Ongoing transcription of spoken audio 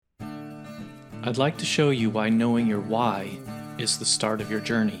I'd like to show you why knowing your why is the start of your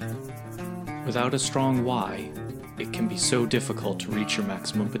journey. Without a strong why, it can be so difficult to reach your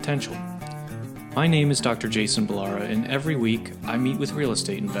maximum potential. My name is Dr. Jason Ballara, and every week I meet with real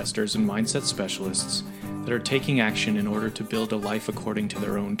estate investors and mindset specialists that are taking action in order to build a life according to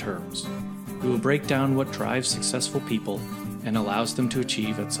their own terms. We will break down what drives successful people and allows them to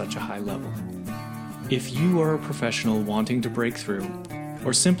achieve at such a high level. If you are a professional wanting to break through,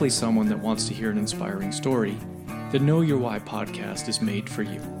 or simply someone that wants to hear an inspiring story, the Know Your Why podcast is made for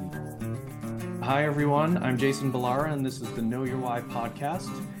you. Hi everyone, I'm Jason Ballara and this is the Know Your Why podcast.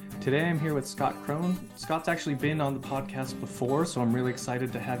 Today I'm here with Scott Krone. Scott's actually been on the podcast before, so I'm really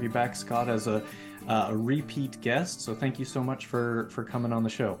excited to have you back, Scott, as a repeat guest. So thank you so much for coming on the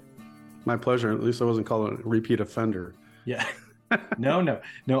show. My pleasure. At least I wasn't called a repeat offender. Yeah. No,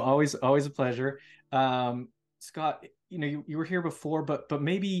 always a pleasure. Scott, you were here before, but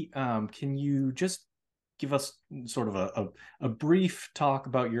maybe can you just give us sort of a brief talk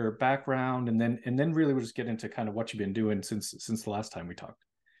about your background, and then really we'll just get into kind of what you've been doing since the last time we talked.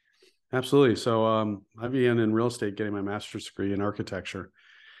 Absolutely. So I began in real estate, getting my master's degree in architecture.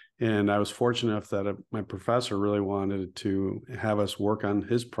 And I was fortunate enough that my professor really wanted to have us work on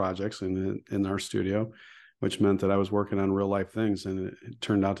his projects in our studio, which meant that I was working on real life things. And it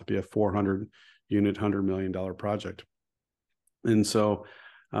turned out to be a 400 unit, $100 million project. And so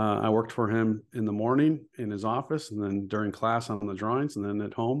I worked for him in the morning in his office, and then during class on the drawings, and then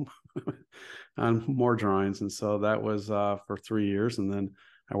at home on more drawings. And so that was for 3 years. And then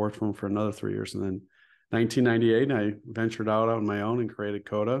I worked for him for another 3 years. And then 1998, I ventured out on my own and created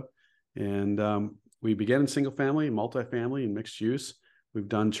Coda. And we began in single family, multifamily, and mixed use. We've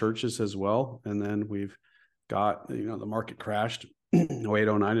done churches as well. And then we've got, the market crashed 08,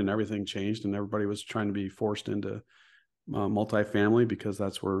 09, and everything changed. And everybody was trying to be forced into multifamily because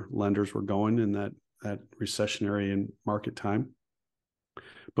that's where lenders were going in that recessionary and market time.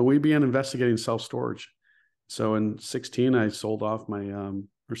 But we began investigating self-storage. So in 16, I sold off my,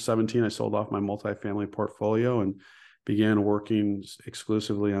 or 17, I sold off my multifamily portfolio and began working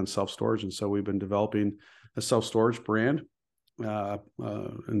exclusively on self-storage. And so we've been developing a self-storage brand,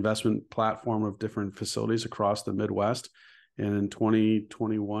 investment platform of different facilities across the Midwest. And in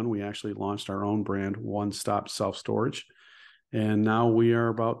 2021, we actually launched our own brand, One Stop Self-Storage. And now we are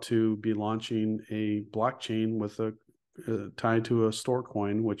about to be launching a blockchain with tied to a store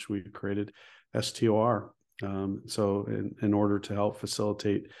coin, which we created, STOR. So in order to help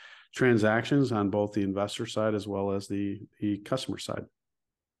facilitate transactions on both the investor side as well as the customer side.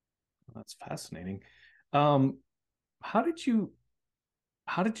 That's fascinating. How did you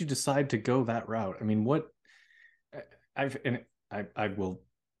decide to go that route? I mean, I will,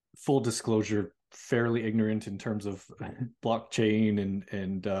 full disclosure, fairly ignorant in terms of blockchain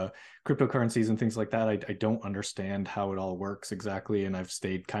and cryptocurrencies and things like that. I don't understand how it all works exactly, and I've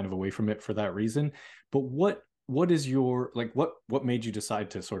stayed kind of away from it for that reason. But what is your, what made you decide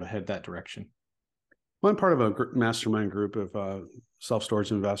to sort of head that direction? Well, I'm part of a mastermind group of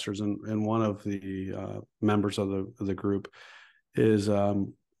self-storage investors, and one of the members of the group is a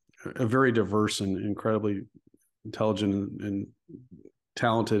very diverse and incredibly intelligent and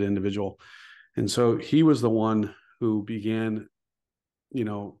talented individual. And so he was the one who began,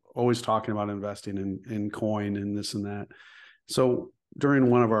 always talking about investing in coin and this and that. So during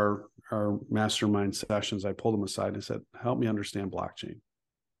one of our mastermind sessions, I pulled him aside and said, help me understand blockchain.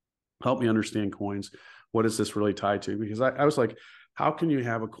 Help me understand coins. What is this really tied to? Because I was like, how can you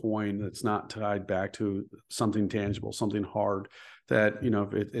have a coin that's not tied back to something tangible, something hard that,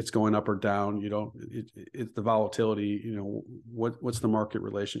 if it's going up or down, it's the volatility, what's the market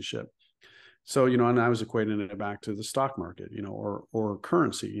relationship? So, and I was equating it back to the stock market, or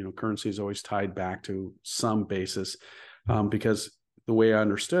currency. Currency is always tied back to some basis, because the way I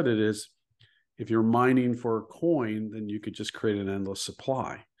understood it is, if you're mining for a coin, then you could just create an endless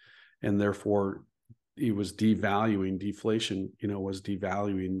supply. And therefore, it was devaluing, deflation, was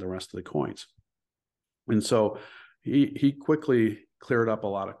devaluing the rest of the coins. And so he quickly cleared up a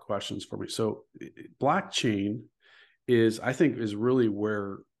lot of questions for me. So blockchain I think is really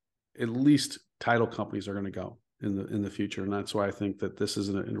where at least title companies are going to go in the future. And that's why I think that this is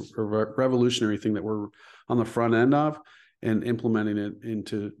a revolutionary thing that we're on the front end of and implementing it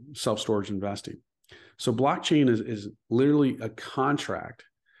into self-storage investing. So blockchain is literally a contract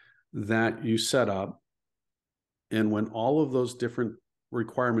that you set up. And when all of those different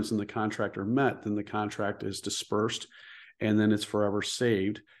requirements in the contract are met, then the contract is dispersed, and then it's forever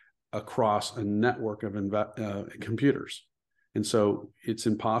saved across a network of computers. And so it's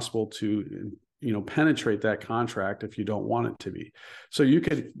impossible to penetrate that contract if you don't want it to be. So you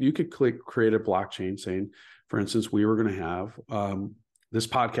could create a blockchain saying, for instance, we were going to have this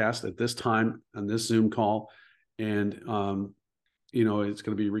podcast at this time on this Zoom call, and it's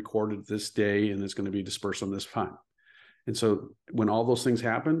going to be recorded this day, and it's going to be dispersed on this time. And so when all those things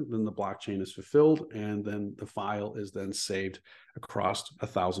happen, then the blockchain is fulfilled, and then the file is then saved across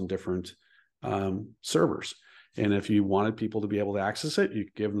 1,000 different servers. And if you wanted people to be able to access it, you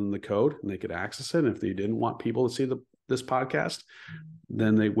could give them the code and they could access it. And if they didn't want people to see this podcast,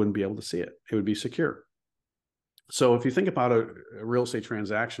 then they wouldn't be able to see it. It would be secure. So if you think about a real estate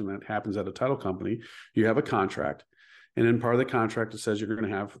transaction that happens at a title company, you have a contract. And in part of the contract, it says you're going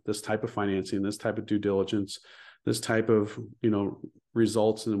to have this type of financing, this type of due diligence, this type of,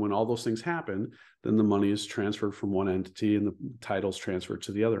 results. And when all those things happen, then the money is transferred from one entity and the title's transferred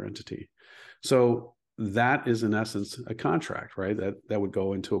to the other entity. So that is in essence a contract, right? That would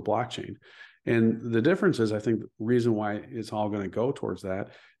go into a blockchain. And the difference is, I think the reason why it's all going to go towards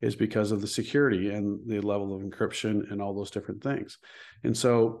that is because of the security and the level of encryption and all those different things. And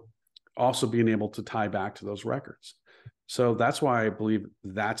so also being able to tie back to those records. So that's why I believe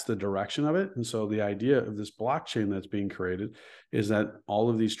that's the direction of it. And so the idea of this blockchain that's being created is that all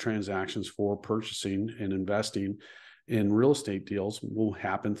of these transactions for purchasing and investing in real estate deals will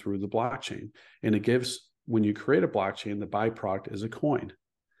happen through the blockchain. And it gives, when you create a blockchain, the byproduct is a coin.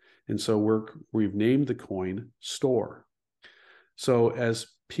 And so we've named the coin Store. So as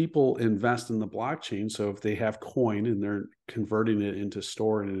people invest in the blockchain, so if they have coin and they're converting it into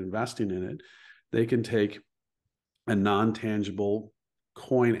Store and investing in it, they can take a non-tangible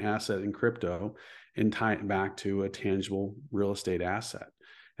coin asset in crypto and tie it back to a tangible real estate asset.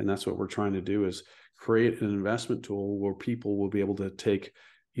 And that's what we're trying to do, is create an investment tool where people will be able to take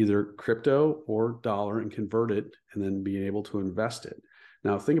either crypto or dollar and convert it and then be able to invest it.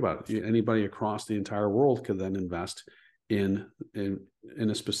 Now, think about it. Anybody across the entire world could then invest in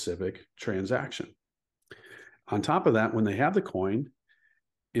a specific transaction. On top of that, when they have the coin,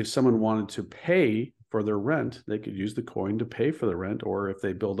 if someone wanted to pay for their rent, they could use the coin to pay for the rent. Or if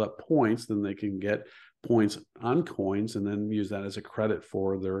they build up points, then they can get points on coins and then use that as a credit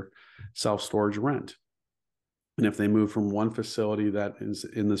for their self-storage rent. And if they move from one facility that is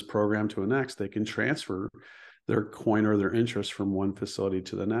in this program to the next, they can transfer their coin or their interest from one facility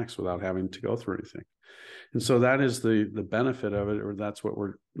to the next without having to go through anything. And so that is the benefit of it, or that's what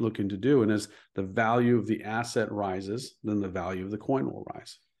we're looking to do. And as the value of the asset rises, then the value of the coin will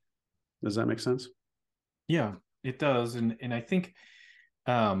rise. Does that make sense? Yeah, it does. And I think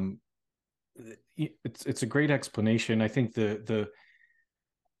it's a great explanation. I think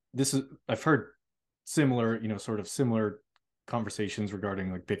I've heard similar, sort of similar conversations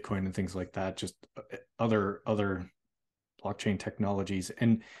regarding like Bitcoin and things like that, just other blockchain technologies.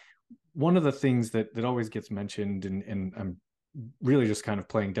 And one of the things that always gets mentioned, and I'm really just kind of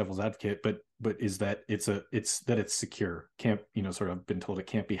playing devil's advocate, but is that it's secure. Can't, sort of been told it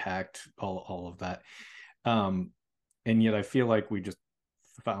can't be hacked, all of that. And yet I feel like we just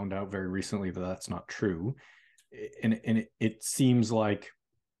found out very recently that that's not true. And it seems like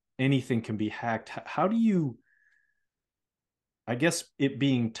anything can be hacked. How do you, I guess it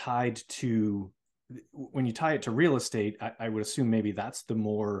being tied to, when you tie it to real estate, I would assume maybe that's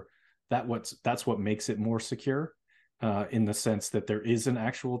what makes it more secure, in the sense that there is an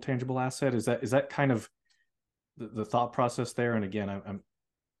actual tangible asset. Is that kind of the thought process there? And again, I'm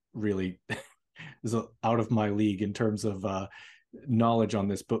really is out of my league in terms of knowledge on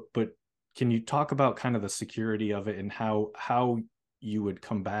this, but can you talk about kind of the security of it and how you would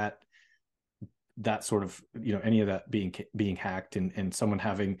combat that sort of, any of that being hacked and someone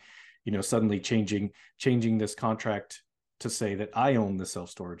having, suddenly changing this contract to say that I own the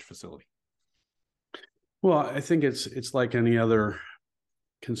self-storage facility? Well, I think it's like any other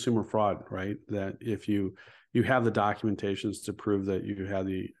consumer fraud, right? That if you have the documentations to prove that you had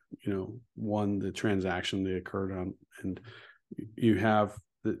the transaction that occurred on, and you have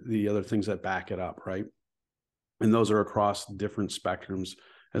the other things that back it up, right? And those are across different spectrums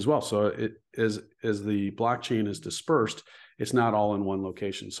as well. So it as the blockchain is dispersed, it's not all in one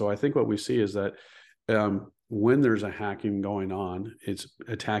location. So I think what we see is that when there's a hacking going on, it's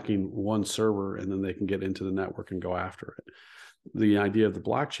attacking one server and then they can get into the network and go after it. The idea of the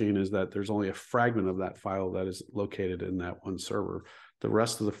blockchain is that there's only a fragment of that file that is located in that one server. The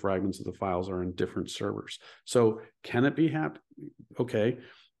rest of the fragments of the files are in different servers. So can it be hacked? Okay.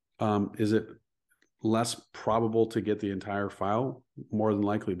 Is it less probable to get the entire file? More than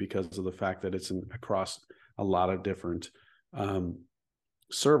likely, because of the fact that it's across a lot of different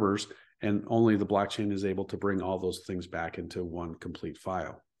servers, and only the blockchain is able to bring all those things back into one complete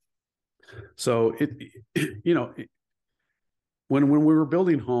file. So you know, when we were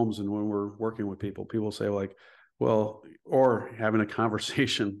building homes and when we're working with people, people say like, well, or having a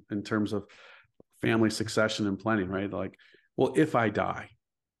conversation in terms of family succession and planning, right? Like, well, if I die,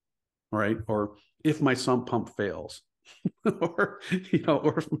 right, or if my sump pump fails, or this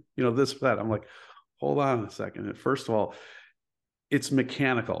or that. I'm like, hold on a second. First of all, it's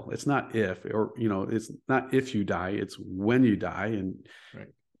mechanical. It's not if, or it's not if you die. It's when you die, and Right.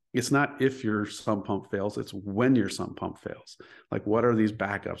 it's not if your sump pump fails. It's when your sump pump fails. Like, what are these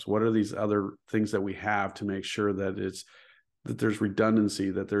backups? What are these other things that we have to make sure that there's redundancy,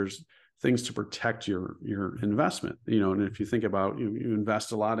 that there's things to protect your investment, and if you think about, you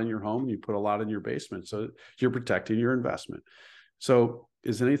invest a lot in your home, you put a lot in your basement, so you're protecting your investment. So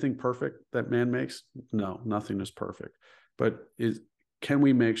is anything perfect that man makes? No, nothing is perfect. But can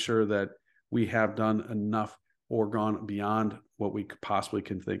we make sure that we have done enough or gone beyond what we possibly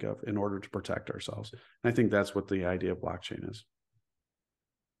can think of in order to protect ourselves? And I think that's what the idea of blockchain is.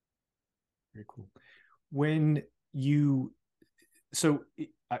 Very cool. When you, so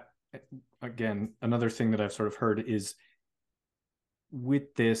again, another thing that I've sort of heard is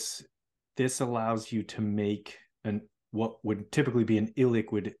with this allows you to make what would typically be an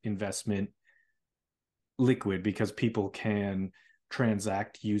illiquid investment liquid, because people can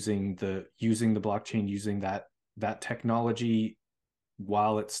transact using the blockchain, using that technology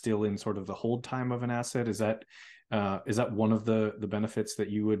while it's still in sort of the hold time of an asset. Is that one of the benefits that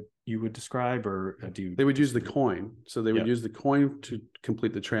you would describe, or do you? They would use the coin. So they would use the coin to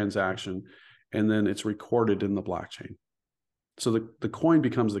complete the transaction, and then it's recorded in the blockchain. So the coin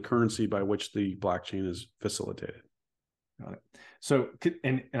becomes the currency by which the blockchain is facilitated. Got it. So,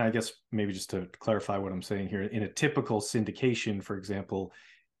 and I guess maybe just to clarify what I'm saying here, in a typical syndication, for example,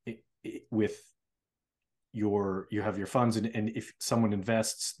 with you have your funds, and if someone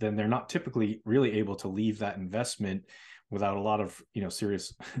invests, then they're not typically really able to leave that investment without a lot of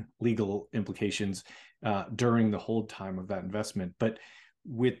serious legal implications during the hold time of that investment. But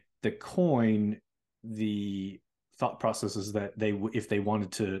with the coin, the thought process is that if they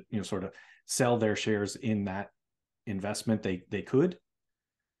wanted to sort of sell their shares in that investment, they could.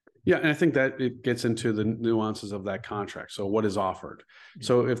 Yeah, and I think that it gets into the nuances of that contract. So what is offered? Yeah.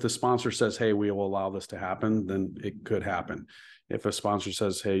 So if the sponsor says, hey, we will allow this to happen, then it could happen. If a sponsor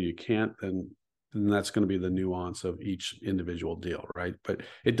says, hey, you can't, then that's going to be the nuance of each individual deal, right? But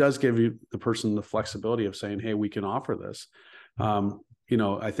it does give you the person the flexibility of saying, hey, we can offer this.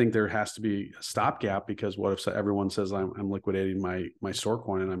 I think there has to be a stopgap, because what if everyone says I'm liquidating my store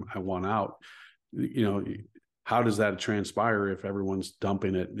coin and I want out? How does that transpire if everyone's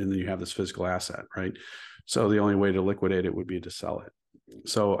dumping it and then you have this physical asset, right? So the only way to liquidate it would be to sell it.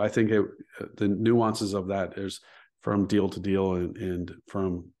 So I think the nuances of that is from deal to deal and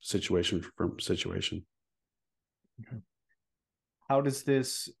from situation. Okay. How does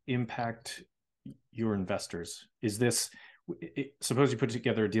this impact your investors? Is this, suppose you put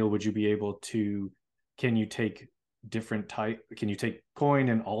together a deal, would you be able to, can you take coin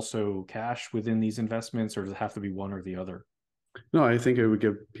and also cash within these investments, or does it have to be one or the other? No, I think it would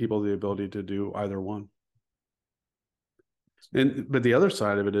give people the ability to do either one. But the other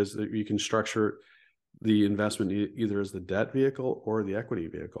side of it is that you can structure the investment either as the debt vehicle or the equity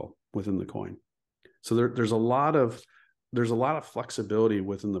vehicle within the coin. So there's a lot of flexibility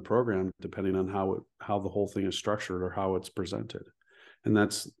within the program, depending on how the whole thing is structured or how it's presented. And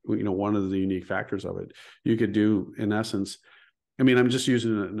that's, one of the unique factors of it. You could do, in essence, I'm just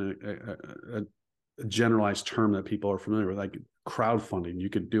using a generalized term that people are familiar with, like crowdfunding.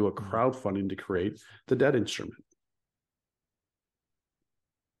 You could do a crowdfunding to create the debt instrument.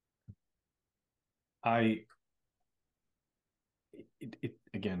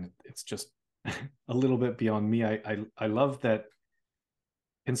 Again, it's just a little bit beyond me. I love that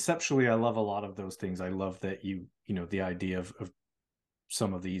conceptually. I love a lot of those things. I love that the idea of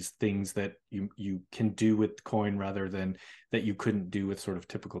some of these things that you can do with coin rather than that you couldn't do with sort of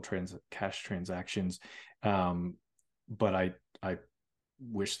typical cash transactions. But I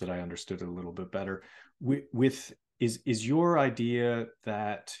wish that I understood it a little bit better. Is your idea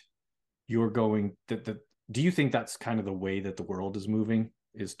that you're going do you think that's kind of the way that the world is moving,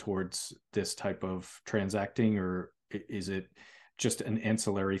 is towards this type of transacting, or is it just an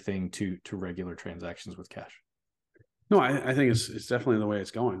ancillary thing to regular transactions with cash? No, I think it's definitely the way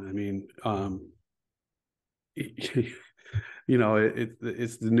it's going.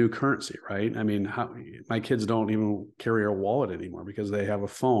 It's the new currency, right? My kids don't even carry a wallet anymore because they have a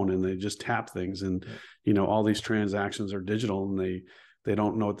phone and they just tap things, and all these transactions are digital, and They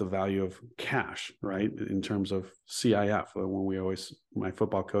don't know what the value of cash, right? In terms of CIF, when my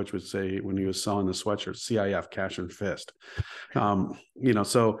football coach would say when he was selling the sweatshirt, CIF, cash and fist.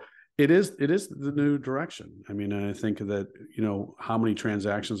 So it is the new direction. I mean, and I think that, how many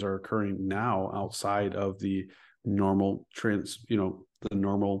transactions are occurring now outside of the normal the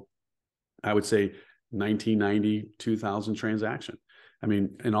normal, I would say 1990, 2000 transaction. I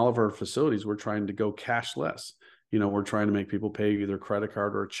mean, in all of our facilities, we're trying to go cashless. We're trying to make people pay either credit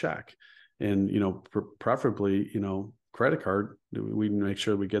card or a check, and preferably, credit card. We make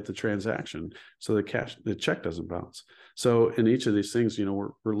sure we get the transaction so the check doesn't bounce. So in each of these things,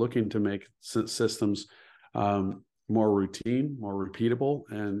 we're looking to make systems more routine, more repeatable,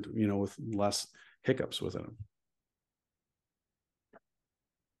 and with less hiccups within them.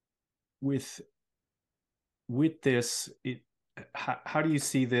 With this, how do you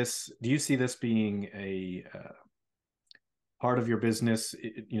see this? Do you see this being a part of your business,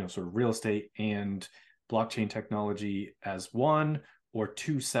 sort of real estate and blockchain technology as one, or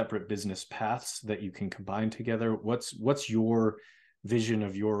two separate business paths that you can combine together? What's your vision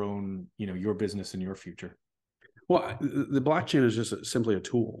of your own, your business and your future? Well, the blockchain is just simply a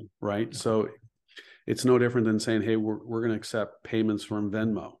tool, right? Okay. So it's no different than saying, hey, we're going to accept payments from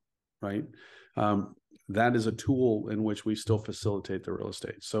Venmo, right? That is a tool in which we still facilitate the real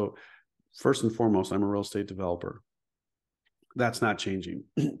estate. So first and foremost, I'm a real estate developer. That's not changing.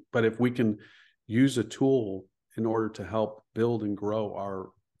 But if we can use a tool in order to help build and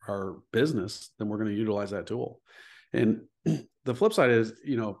grow our business, then we're going to utilize that tool. And the flip side is,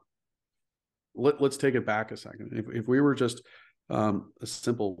 let's take it back a second. If we were just a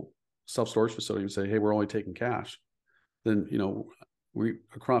simple self-storage facility and say, hey, we're only taking cash, then, we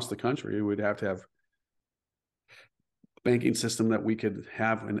across the country, we'd have to have banking system that we could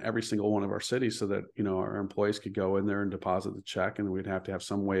have in every single one of our cities so that, our employees could go in there and deposit the check, and we'd have to have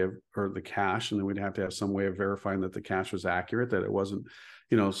some way or the cash, and then we'd have to have some way of verifying that the cash was accurate, that it wasn't,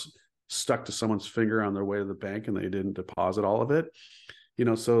 stuck to someone's finger on their way to the bank and they didn't deposit all of it.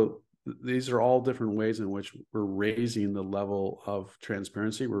 So these are all different ways in which we're raising the level of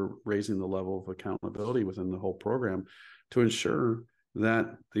transparency. We're raising the level of accountability within the whole program to ensure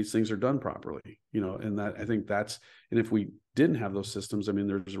that these things are done properly, and that I think and if we didn't have those systems, I mean,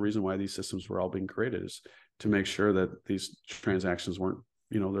 there's a reason why these systems were all being created, is to make sure that these transactions weren't,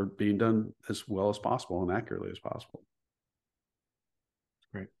 they're being done as well as possible and accurately as possible.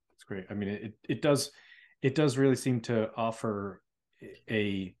 Great. That's great. I mean, it does really seem to offer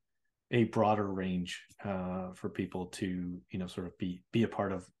a broader range for people to, sort of be a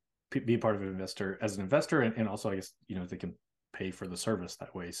part of an investor as an investor. And also, I guess, they can pay for the service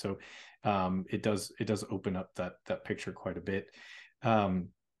that way. So it does open up that picture quite a bit.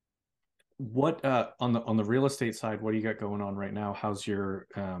 What on the real estate side, what do you got going on right now? How's your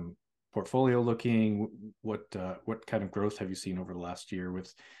portfolio looking? What kind of growth have you seen over the last year,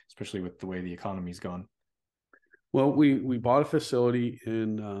 especially with the way the economy's gone? Well, we bought a facility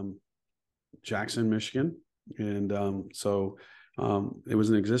in Jackson, Michigan, and so it was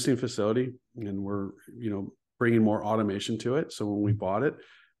an existing facility, and we're bringing more automation to it. So when we bought it,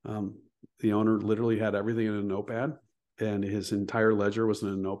 the owner literally had everything in a notepad, and his entire ledger was in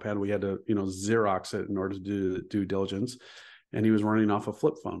a notepad. We had to, Xerox it in order to do the due diligence, and he was running off a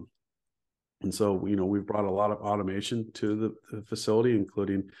flip phone. And so, we've brought a lot of automation to the facility,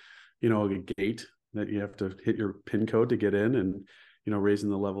 including, a gate that you have to hit your PIN code to get in, and,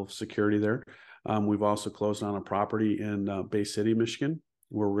 raising the level of security there. We've also closed on a property in Bay City, Michigan,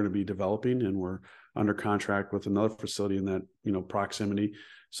 where we're going to be developing, and we're under contract with another facility in that, proximity,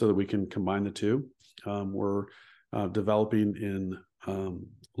 so that we can combine the two. We're developing in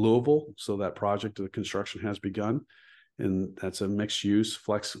Louisville, so that project of the construction has begun, and that's a mixed use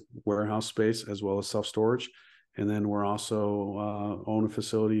flex warehouse space as well as self-storage. And then we're also own a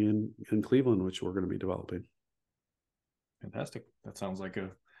facility in Cleveland, which we're going to be developing. Fantastic. That sounds like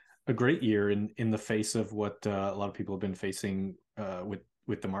a great year in the face of what a lot of people have been facing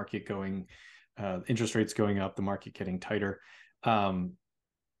with the market going, interest rates going up, the market getting tighter.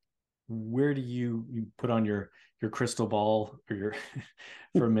 Where do you put on your crystal ball or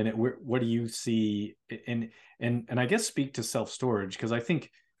for a minute? What do you see? And I guess speak to self-storage, because I think,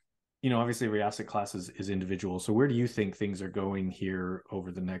 obviously every asset class is individual. So where do you think things are going here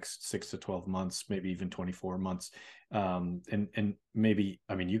over the next 6 to 12 months, maybe even 24 months? And maybe,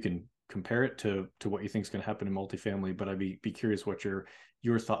 I mean, you can compare it to what you think is going to happen in multifamily, but I'd be curious what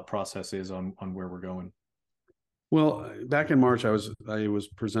your thought process is on where we're going. Well, back in March, I was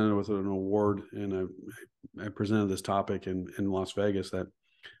presented with an award, and I presented this topic in Las Vegas, that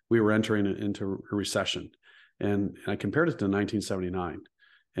we were entering into a recession. And I compared it to 1979.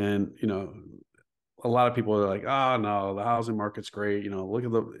 And, a lot of people are like, oh, no, the housing market's great. Look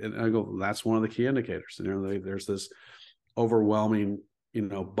at and I go, that's one of the key indicators. There's this overwhelming,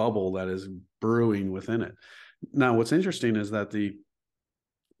 bubble that is brewing within it. Now, what's interesting is that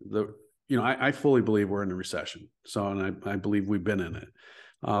I fully believe we're in a recession. So, and I believe we've been in it.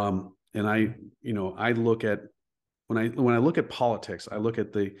 And I look at, when I look at politics, I look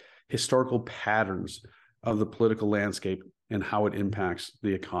at the historical patterns of the political landscape and how it impacts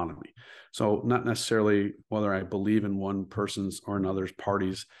the economy. So not necessarily whether I believe in one person's or another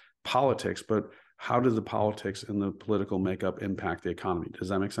party's politics, but how does the politics and the political makeup impact the economy? Does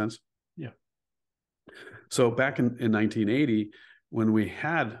that make sense? Yeah. So back in 1980, when we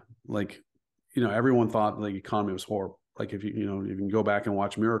had everyone thought the economy was horrible. Like if you can go back and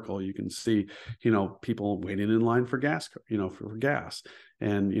watch Miracle, you can see, people waiting in line for gas, for gas.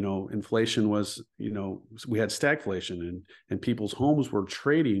 And, inflation was, we had stagflation and people's homes were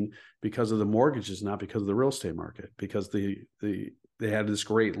trading because of the mortgages, not because of the real estate market, because they had this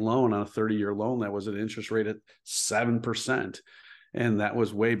great loan on a 30-year loan that was at an interest rate at 7%. And that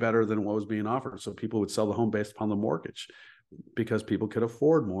was way better than what was being offered. So people would sell the home based upon the mortgage because people could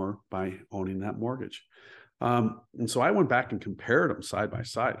afford more by owning that mortgage. And so I went back and compared them side by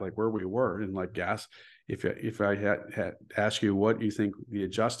side, like where we were. And like gas, if I had asked you what you think the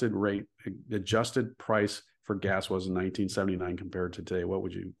adjusted price for gas was in 1979 compared to today, what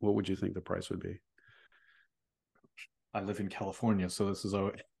would you think the price would be? I live in California, so this is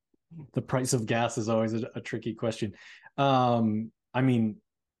always, the price of gas is always a tricky question. I mean,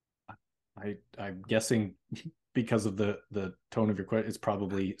 I'm guessing because of the tone of your question, it's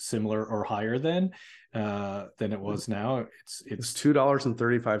probably similar or higher than it was now. It's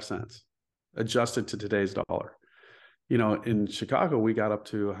 $2.35 adjusted to today's dollar. In Chicago, we got up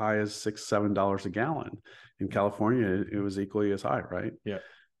to high as $6-7 a gallon. In California, it was equally as high, right? Yeah.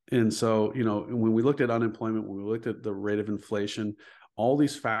 And so, when we looked at unemployment, when we looked at the rate of inflation, all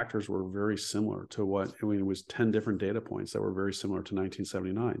these factors were very similar to it was 10 different data points that were very similar to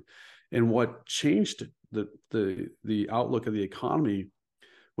 1979. And what changed the outlook of the economy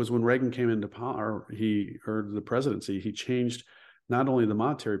was when Reagan came into power, the presidency, he changed not only the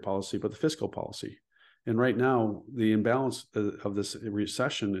monetary policy, but the fiscal policy. And right now, the imbalance of this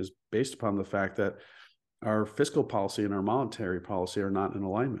recession is based upon the fact that our fiscal policy and our monetary policy are not in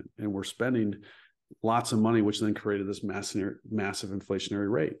alignment. And we're spending lots of money, which then created this massive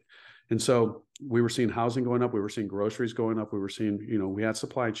inflationary rate. And so we were seeing housing going up. We were seeing groceries going up. We were seeing, we had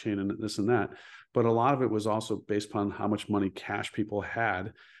supply chain and this and that. But a lot of it was also based upon how much money cash people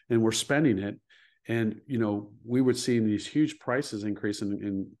had and were spending it. And, we would see these huge prices increase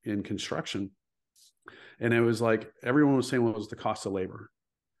in construction. And it was like everyone was saying what was the cost of labor.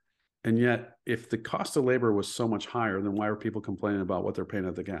 And yet, if the cost of labor was so much higher, then why were people complaining about what they're paying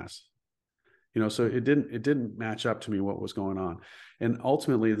at the gas? So it didn't match up to me what was going on. And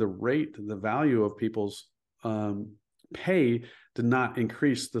ultimately the value of people's pay did not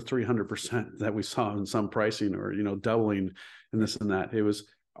increase the 300% that we saw in some pricing or, doubling and this and that. It was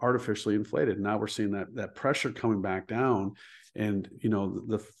artificially inflated. Now we're seeing that pressure coming back down and,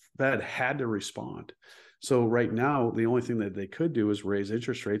 the Fed had to respond. So right now, the only thing that they could do is raise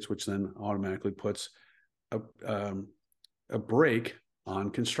interest rates, which then automatically puts a brake on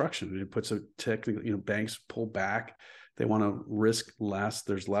construction. It puts banks pull back. They want to risk less.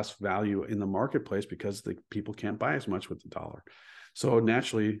 There's less value in the marketplace because the people can't buy as much with the dollar. So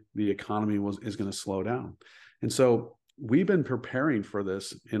naturally, the economy is going to slow down. And so we've been preparing for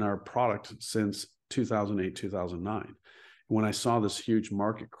this in our product since 2008, 2009, when I saw this huge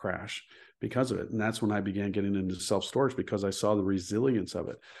market crash because of it. And that's when I began getting into self-storage because I saw the resilience of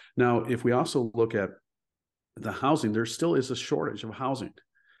it. Now, if we also look at the housing, there still is a shortage of housing.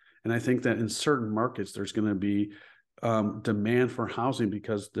 And I think that in certain markets, there's going to be demand for housing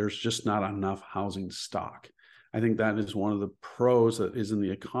because there's just not enough housing stock. I think that is one of the pros that is in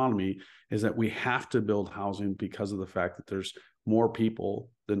the economy, is that we have to build housing because of the fact that there's more people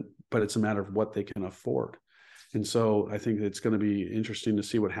but it's a matter of what they can afford. And so I think it's going to be interesting to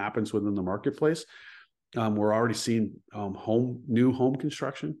see what happens within the marketplace. We're already seeing new home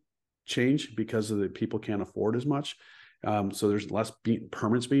construction change because of the people can't afford as much. So there's less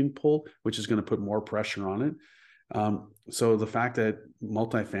permits being pulled, which is going to put more pressure on it. So the fact that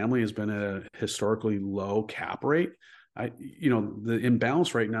multifamily has been at a historically low cap rate, the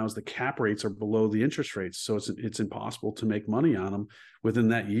imbalance right now is the cap rates are below the interest rates. So it's impossible to make money on them within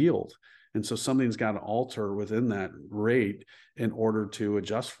that yield. And so something's got to alter within that rate in order to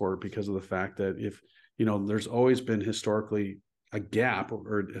adjust for it, because of the fact that if, there's always been historically a gap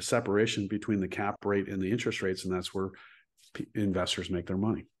or a separation between the cap rate and the interest rates, and that's where investors make their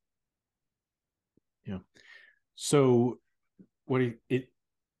money. Yeah. So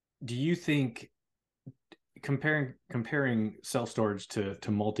do you think, comparing self-storage to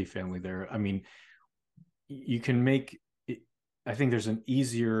multifamily there, I mean, you can make it, I think there's an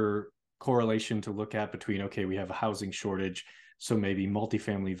easier correlation to look at between, okay, we have a housing shortage, so maybe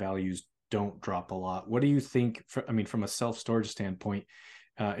multifamily values don't drop a lot. What do you think, from a self-storage standpoint?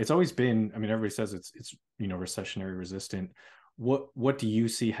 It's always been, everybody says it's recessionary resistant. What do you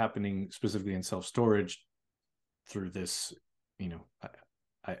see happening specifically in self-storage through this?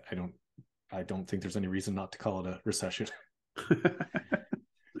 I don't think there's any reason not to call it a recession.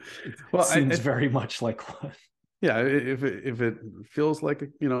 Well, it seems very much like one. Yeah, if it feels like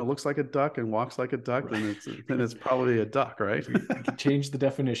looks like a duck and walks like a duck, right, then it's probably a duck, right? We can change the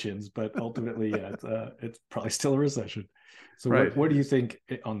definitions, but ultimately, yeah, it's probably still a recession. So, right. What do you think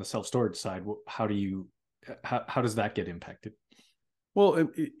on the self-storage side? How does that get impacted? Well,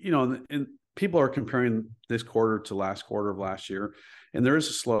 and people are comparing this quarter to last quarter of last year, and there is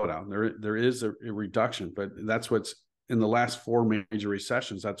a slowdown. There is a reduction, but that's what's in the last 4 major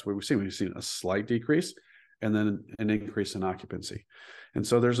recessions. That's what we've seen. We've seen a slight decrease and then an increase in occupancy. And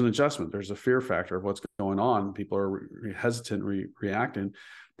so there's an adjustment. There's a fear factor of what's going on. People are hesitant, reacting.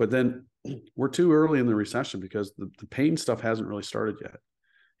 But then we're too early in the recession because the pain stuff hasn't really started yet,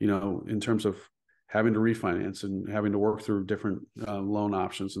 in terms of having to refinance and having to work through different loan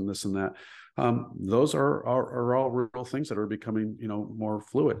options and this and that. Those are all real things that are becoming, more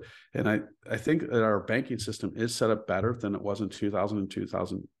fluid. And I think that our banking system is set up better than it was in 2000 and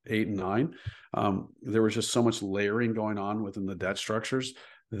 2008 and 9. There was just so much layering going on within the debt structures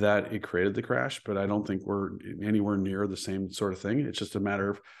that it created the crash. But I don't think we're anywhere near the same sort of thing. It's just a matter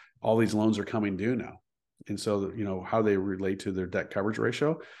of all these loans are coming due now. And so, how they relate to their debt coverage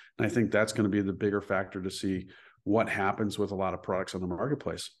ratio. And I think that's going to be the bigger factor to see what happens with a lot of products on the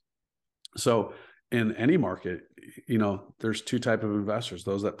marketplace. So in any market, there's 2 types of investors,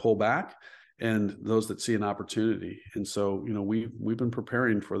 those that pull back and those that see an opportunity. And so, we've been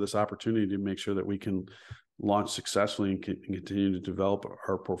preparing for this opportunity to make sure that we can launch successfully and continue to develop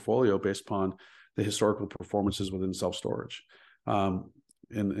our portfolio based upon the historical performances within self-storage.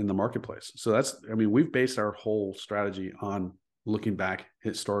 In the marketplace. So we've based our whole strategy on looking back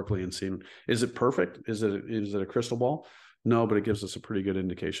historically and seeing, is it perfect? Is it a crystal ball? No, but it gives us a pretty good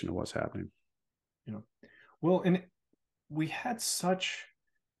indication of what's happening. Well, and we had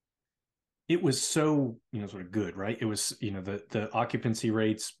it was so, sort of good, right? It was, the occupancy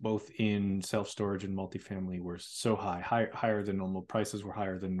rates both in self-storage and multifamily were so higher than normal. Prices were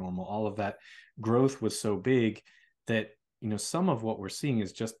higher than normal. All of that growth was so big that, some of what we're seeing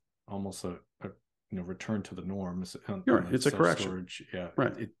is just almost a return to the norms. It's a correction. Yeah,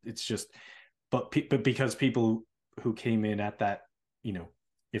 right. It's just, but because people who came in at that,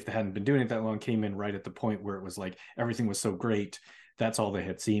 if they hadn't been doing it that long, came in right at the point where it was like everything was so great, that's all they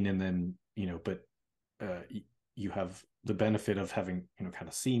had seen, and then but you have the benefit of having kind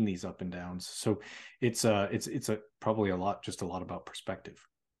of seen these up and downs. So it's probably a lot about perspective.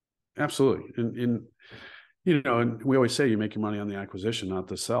 Absolutely, and and we always say you make your money on the acquisition, not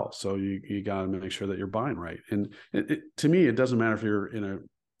the sell. So you got to make sure that you're buying right. And to me, it doesn't matter if you're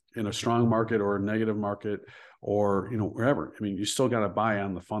in a strong market or a negative market or wherever. You still got to buy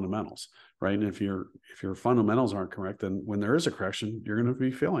on the fundamentals, right? And if your fundamentals aren't correct, then when there is a correction, you're going to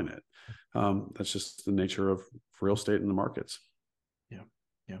be feeling it. That's just the nature of real estate in the markets.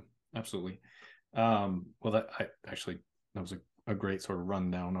 Yeah, absolutely. Well, that was a great sort of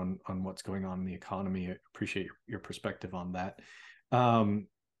rundown on what's going on in the economy. I appreciate your perspective on that.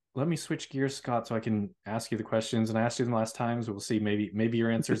 Let me switch gears, Scott, so I can ask you the questions. And I asked you them last time, so we'll see. Maybe your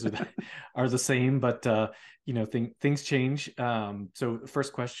answers are the same, but things change. So the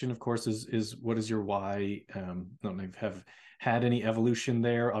first question, of course, is what is your why? I don't know if you have had any evolution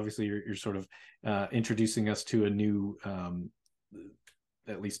there. Obviously, you're sort of introducing us to a new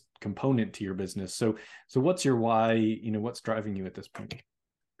at least component to your business. So what's your why? What's driving you at this point?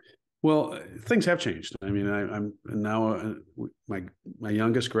 Well, things have changed. I'm now my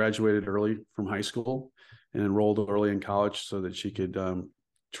youngest graduated early from high school and enrolled early in college so that she could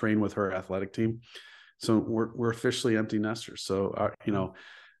train with her athletic team. So we're officially empty nesters. So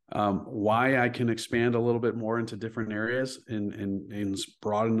why I can expand a little bit more into different areas and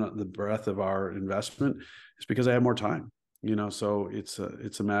broaden the breadth of our investment is because I have more time. So it's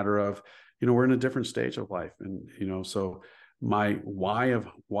a matter of we're in a different stage of life, and so my why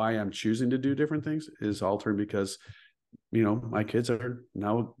I'm choosing to do different things is altering because my kids are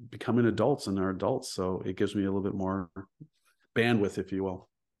now becoming adults and are adults, so it gives me a little bit more bandwidth, if you will.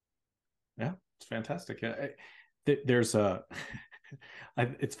 Yeah, it's fantastic. Yeah, there's a.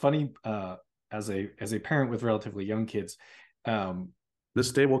 It's funny as a parent with relatively young kids.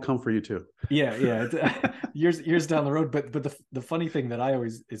 This day will come for you too. Yeah. Years down the road. But the funny thing that I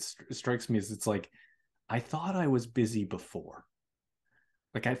always it strikes me is it's like I thought I was busy before.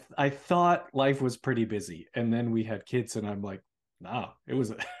 Like I thought life was pretty busy, and then we had kids, and I'm like, nah, it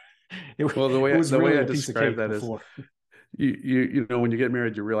was Well, it was the way really I a piece of describe cake that is, before. you know, when you get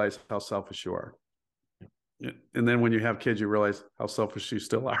married, you realize how selfish you are, and then when you have kids, you realize how selfish you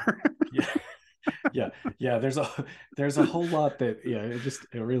still are. Yeah. Yeah. There's a whole lot that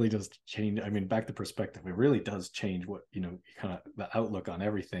it really does change. I mean, back to perspective, it really does change what kind of the outlook on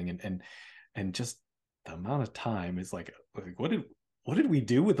everything, and just the amount of time is like what did we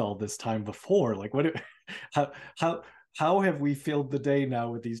do with all this time before? Like how how have we filled the day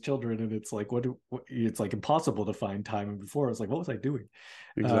now with these children? And it's like it's like impossible to find time. And before it's like, what was I doing?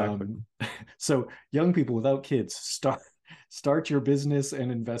 Exactly. So young people without kids, start your business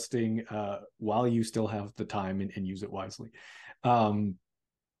and investing while you still have the time, and use it wisely.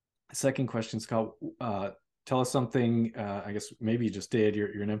 Second question, Scott, tell us something. I guess maybe you just did.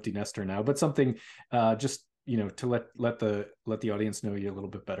 You're an empty nester now, but something just to let the audience know you a little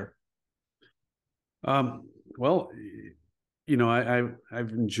bit better. Well, I've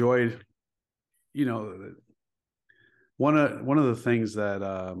enjoyed, one of the things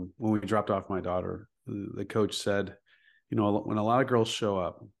that when we dropped off my daughter, the coach said, when a lot of girls show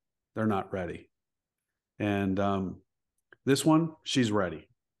up, they're not ready, and this one, she's ready.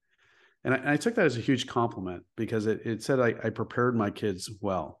 And I took that as a huge compliment, because it said I prepared my kids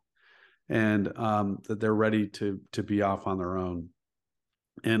well, and that they're ready to be off on their own.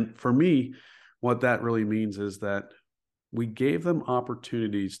 And for me, what that really means is that we gave them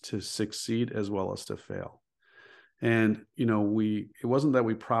opportunities to succeed as well as to fail. And, it wasn't that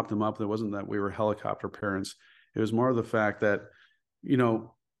we propped them up. It wasn't that we were helicopter parents. It was more of the fact that,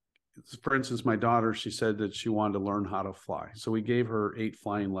 for instance, my daughter, she said that she wanted to learn how to fly. So we gave her 8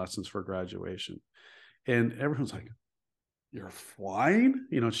 flying lessons for graduation. And everyone's like, "You're flying?"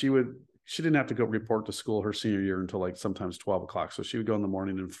 She didn't have to go report to school her senior year until like sometimes 12 o'clock. So she would go in the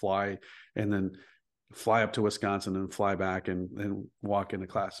morning and fly, and then fly up to Wisconsin and fly back, and then walk into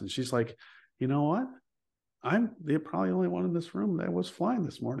class. And she's like, "You know what? I'm the probably only one in this room that was flying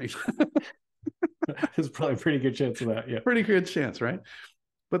this morning." There's probably a pretty good chance of that. Yeah. Pretty good chance, right?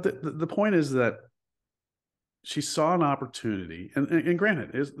 But the point is that she saw an opportunity, and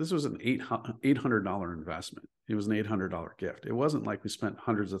granted, this was an $800 investment. It was an $800 gift. It wasn't like we spent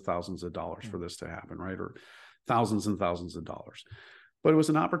hundreds of thousands of dollars for this to happen, right? Or thousands and thousands of dollars. But it was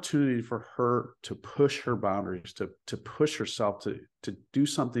an opportunity for her to push her boundaries, to push herself to do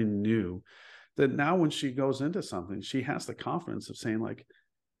something new, that now when she goes into something, she has the confidence of saying, like,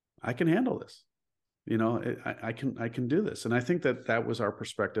 I can handle this. I can do this. And I think that was our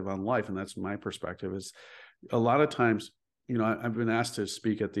perspective on life. And that's my perspective, is a lot of times, I've been asked to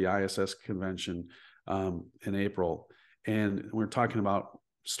speak at the ISS convention in April, and we're talking about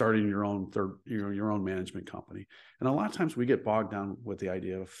starting your own management company. And a lot of times we get bogged down with the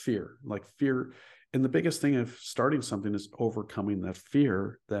idea of fear. And the biggest thing of starting something is overcoming that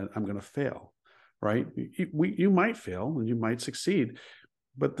fear that I'm going to fail, right? You might fail and you might succeed,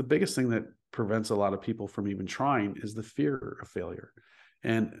 but the biggest thing that prevents a lot of people from even trying is the fear of failure.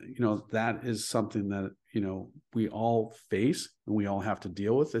 And, that is something that, we all face and we all have to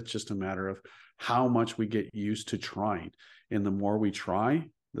deal with. It's just a matter of how much we get used to trying. And the more we try,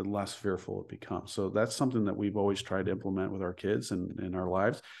 the less fearful it becomes. So that's something that we've always tried to implement with our kids and in our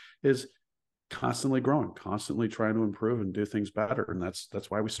lives, is constantly growing, constantly trying to improve and do things better. And that's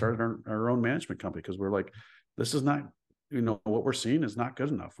why we started our own management company, because we're like, this is not, what we're seeing is not good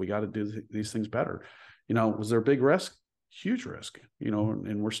enough. We got to do these things better. Was there a big risk? Huge risk,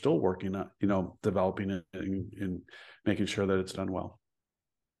 and we're still working on, developing it and making sure that it's done well.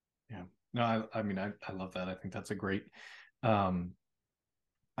 Yeah. No, I mean, I love that. I think that's a great, I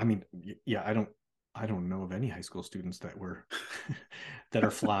mean, yeah, I don't know of any high school students that were, that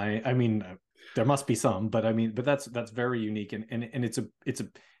are flying. I mean, there must be some, but that's very unique. And it's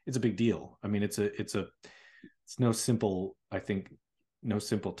a big deal. I mean, it's no simple, I think, no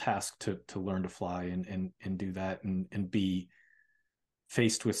simple task to learn to fly and do that and be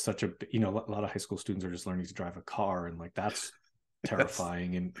faced with such a, a lot of high school students are just learning to drive a car, and like that's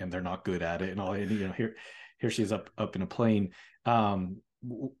terrifying. Yes. and they're not good at it and all. And here she's up in a plane. The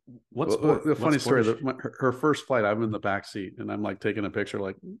funny story, her first flight, I'm in the back seat and I'm like taking a picture,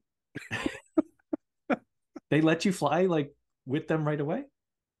 like. They let you fly like with them right away?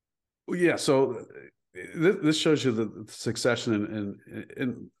 Yeah. So this shows you the succession.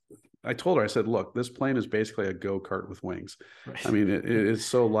 And I told her, I said, look, this plane is basically a go-kart with wings. Right. I mean, it is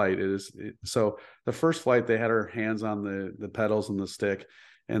so light. So the first flight, they had her hands on the pedals and the stick,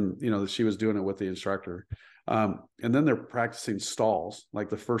 and she was doing it with the instructor. And then they're practicing stalls, like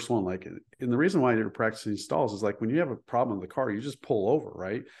the first one. And the reason why they're practicing stalls is like when you have a problem in the car, you just pull over,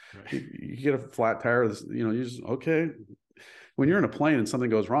 right? You get a flat tire, you just okay. When you're in a plane and something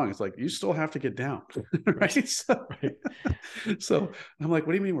goes wrong, it's like you still have to get down, right? So I'm like,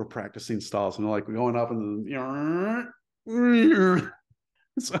 what do you mean we're practicing stalls? And they're like, we're going up and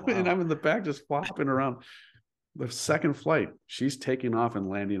and I'm in the back just flopping around. The second flight, she's taking off and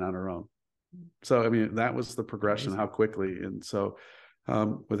landing on her own. So I mean, that was the progression, how quickly. And so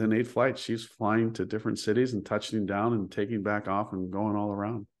within 8 flights, she's flying to different cities and touching down and taking back off and going all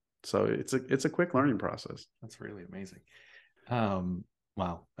around. So it's a quick learning process. That's really amazing.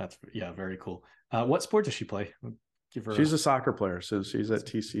 Wow, that's very cool. What sport does she play? She's a soccer player, so she's at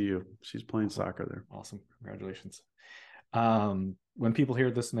TCU. She's playing soccer there. Awesome, congratulations. When people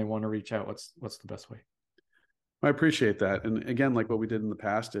hear this and they want to reach out, what's the best way? I appreciate that. And again, like what we did in the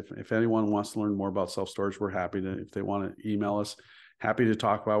past, if anyone wants to learn more about self-storage, we're happy to. If they want to email us, happy to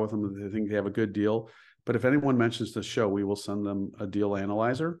talk about with them if they think they have a good deal. But if anyone mentions the show, we will send them a deal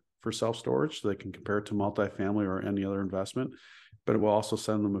analyzer for self-storage so they can compare it to multifamily or any other investment. But it will also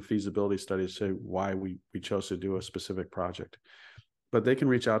send them a feasibility study to say why we chose to do a specific project. But they can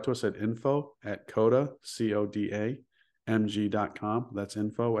reach out to us at info@coda, CODA, mg.com. That's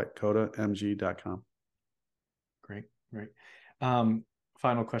info@codamg.com. Great.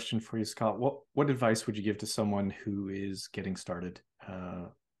 Final question for you, Scott. What advice would you give to someone who is getting started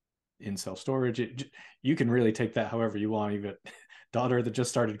in self-storage? You can really take that however you want. You've got a daughter that just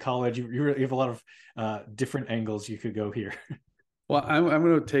started college. You have a lot of different angles you could go here. Well, I'm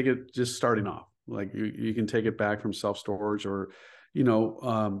going to take it just starting off. Like you can take it back from self-storage or,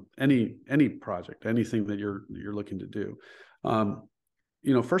 any project, anything that you're looking to do.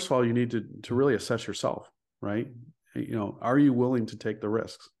 First of all, you need to really assess yourself, right? Are you willing to take the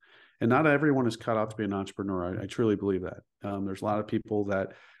risks? And not everyone is cut out to be an entrepreneur. I truly believe that. There's a lot of people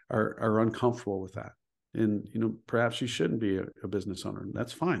that are uncomfortable with that. And, perhaps you shouldn't be a business owner.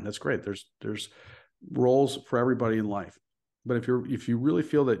 That's fine. That's great. There's roles for everybody in life. But if you really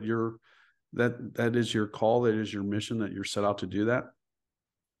feel that that is your call, that is your mission, that you're set out to do that,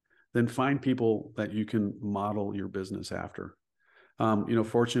 then find people that you can model your business after.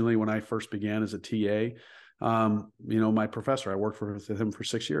 Fortunately, when I first began as a TA, my professor, I worked with him for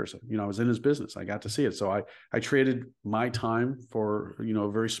 6 years. I was in his business. I got to see it. So I traded my time for,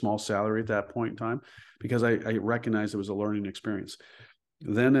 a very small salary at that point in time because I recognized it was a learning experience.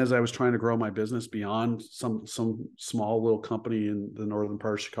 Then as I was trying to grow my business beyond some small little company in the northern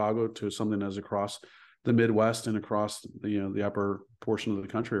part of Chicago to something that's across the Midwest and across the upper portion of the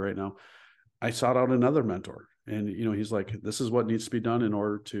country right now, I sought out another mentor. And, he's like, this is what needs to be done in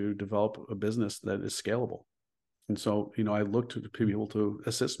order to develop a business that is scalable. And so, I looked to people to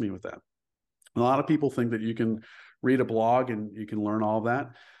assist me with that. A lot of people think that you can read a blog and you can learn all of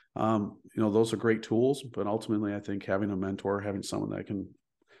that. Those are great tools, but ultimately I think having a mentor, having someone that can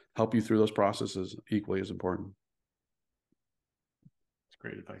help you through those processes equally as important. It's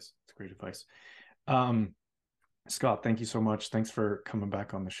great advice. Scott, thank you so much. Thanks for coming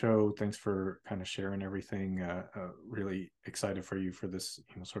back on the show. Thanks for kind of sharing everything. Really excited for you for this,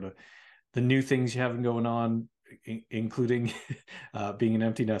 sort of the new things you have going on, including being an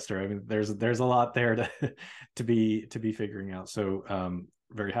empty nester. I mean, there's a lot there to be figuring out. So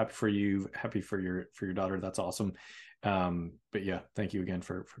very happy for you, happy for your daughter. That's awesome. But yeah, thank you again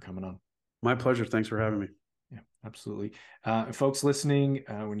for coming on. My pleasure. Thanks for having me. Yeah, absolutely. Folks listening,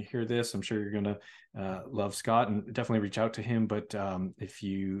 when you hear this, I'm sure you're going to love Scott and definitely reach out to him. But if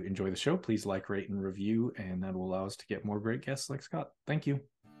you enjoy the show, please like, rate, and review, and that will allow us to get more great guests like Scott. Thank you.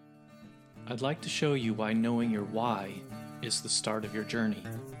 I'd like to show you why knowing your why is the start of your journey.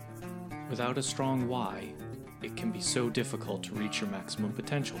 Without a strong why, it can be so difficult to reach your maximum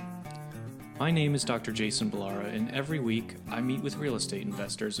potential. My name is Dr. Jason Ballara, and every week I meet with real estate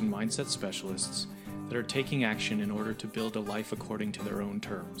investors and mindset specialists that are taking action in order to build a life according to their own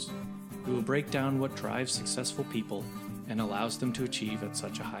terms. We will break down what drives successful people and allows them to achieve at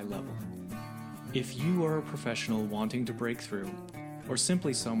such a high level. If you are a professional wanting to break through, or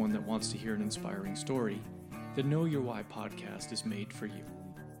simply someone that wants to hear an inspiring story, the Know Your Why podcast is made for you.